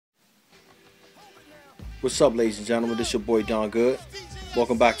What's up, ladies and gentlemen? This your boy DarnGood.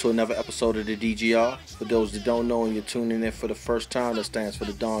 Welcome back to another episode of the DGR. For those that don't know and you're tuning in for the first time, that stands for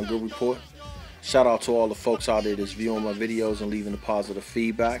the DarnGood Report. Shout out to all the folks out there that's viewing my videos and leaving the positive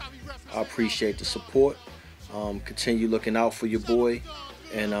feedback. I appreciate the support. Continue looking out for your boy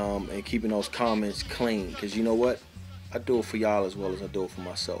and keeping those comments clean, because you know what? I do it for y'all as well as I do it for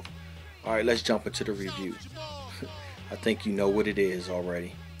myself. Alright, let's jump into the review. I think you know what it is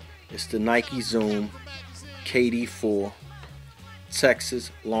already. It's the Nike Zoom KD4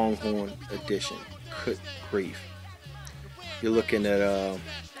 Texas Longhorn Edition. Good grief. You're looking at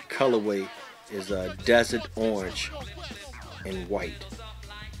colorway is desert orange and white.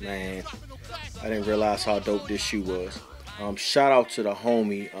 Man, I didn't realize how dope this shoe was. Shout out to the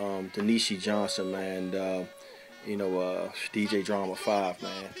homie Denishi Johnson, man. DJ Drama 5,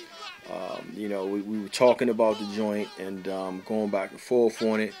 man. We were talking about the joint and going back and forth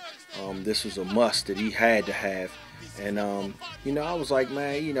on it. This was a must that he had to have. And, I was like,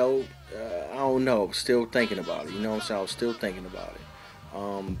 man, I don't know. Still thinking about it. You know what I'm saying? I was still thinking about it.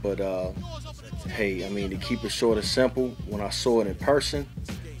 Hey, I mean, to keep it short and simple, when I saw it in person,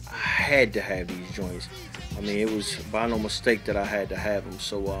 I had to have these joints. I mean, it was by no mistake that I had to have them.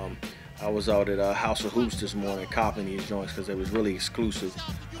 So, I was out at House of Hoops this morning copping these joints because they was really exclusive.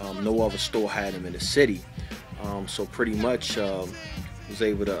 No other store had them in the city. So pretty much was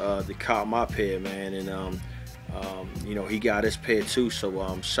able to cop my pair, man. And, he got his pair too.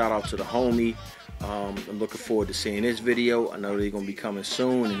 So shout out to the homie. I'm looking forward to seeing this video. I know they're going to be coming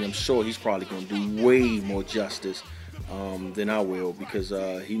soon. And I'm sure he's probably going to do way more justice than I will, because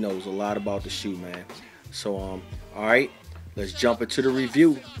he knows a lot about the shoe, man. So, all right, let's jump into the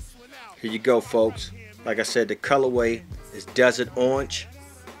review. Here you go, folks. Like I said, the colorway is desert orange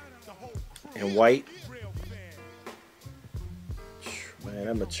and white. Man,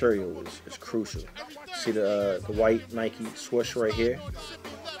 that material is crucial. See the white Nike swoosh right here.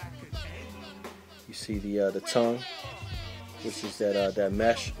 You see the tongue, which is that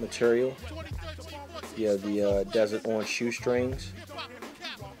mesh material. You have the desert orange shoestrings.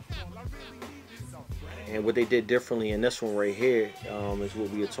 And what they did differently in this one right here is what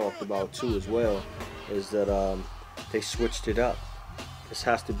we had talked about too as well, is that they switched it up. This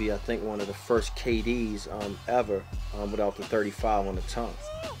has to be, I think, one of the first KDs ever without the 35 on the tongue.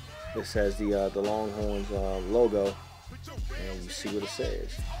 This has the Longhorns logo, and you see what it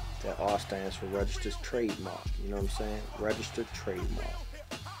says. That R stands for registered trademark. You know what I'm saying? Registered trademark.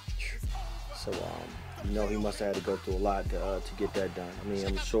 So he must have had to go through a lot to get that done. I mean,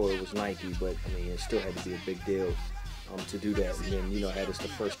 I'm sure it was Nike, but I mean, it still had to be a big deal to do that. And then, had it's the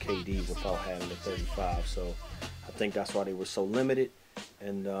first KD without having the 35. So I think that's why they were so limited.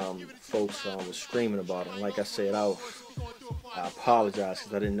 And folks was screaming about it. And like I said, I apologize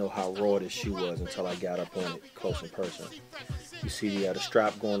because I didn't know how raw this shoe was until I got up on it close in person. You see the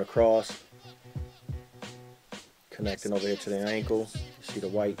strap going across, connecting over here to the ankle. You see the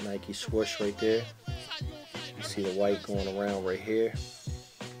white Nike swoosh right there. You see the white going around right here.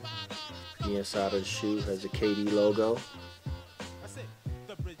 The inside of the shoe has the KD logo.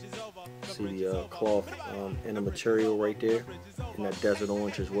 See the cloth in the material right there, in that desert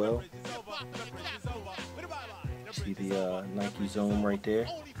orange as well. See the Nike Zoom right there.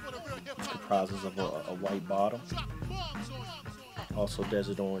 It comprises of a white bottom. Also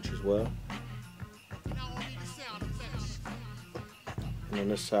desert orange as well. And on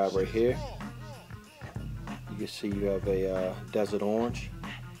this side right here, you can see you have a desert orange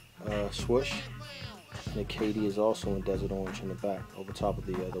swoosh. And the KD is also in desert orange in the back, over top of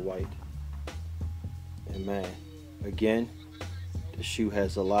the white. And man, again, the shoe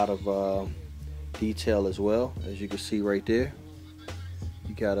has a lot of detail as well, as you can see right there.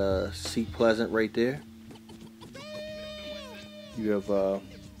 You got a seat pleasant right there. You have a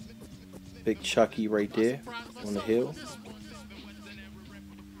big Chucky right there on the heel.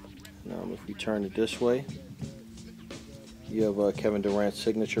 Now if we turn it this way, you have Kevin Durant's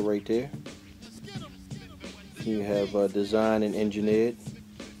signature right there. You have designed and engineered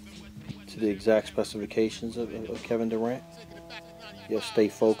to the exact specifications of Kevin Durant. You have Stay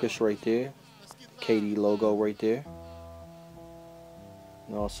Focused right there. KD logo right there.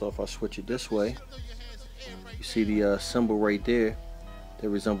 And also, if I switch it this way, you see the symbol right there that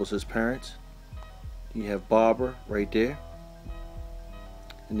resembles his parents. You have Barber right there.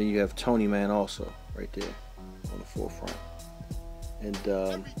 And then you have Tony Man also right there on the forefront. And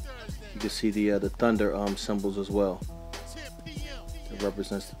you can see the Thunder symbols as well. It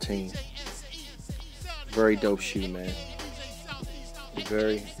represents the team. Very dope shoe, man.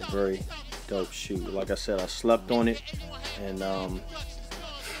 Very, very dope shoe. Like I said, I slept on it and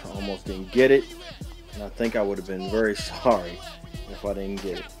almost didn't get it. And I think I would have been very sorry if I didn't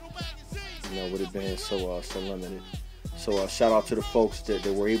get it. You know, would have been so limited. So shout out to the folks that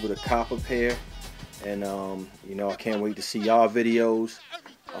were able to cop a pair. And you know, I can't wait to see y'all videos.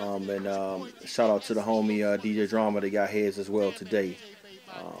 And shout out to the homie DJ Drama that got his as well today.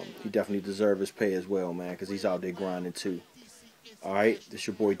 He definitely deserves his pay as well, man, because he's out there grinding too. Alright, this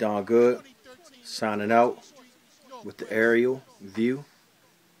your boy DarnGood, signing out with the aerial view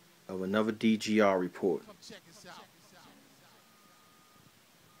of another DGR report.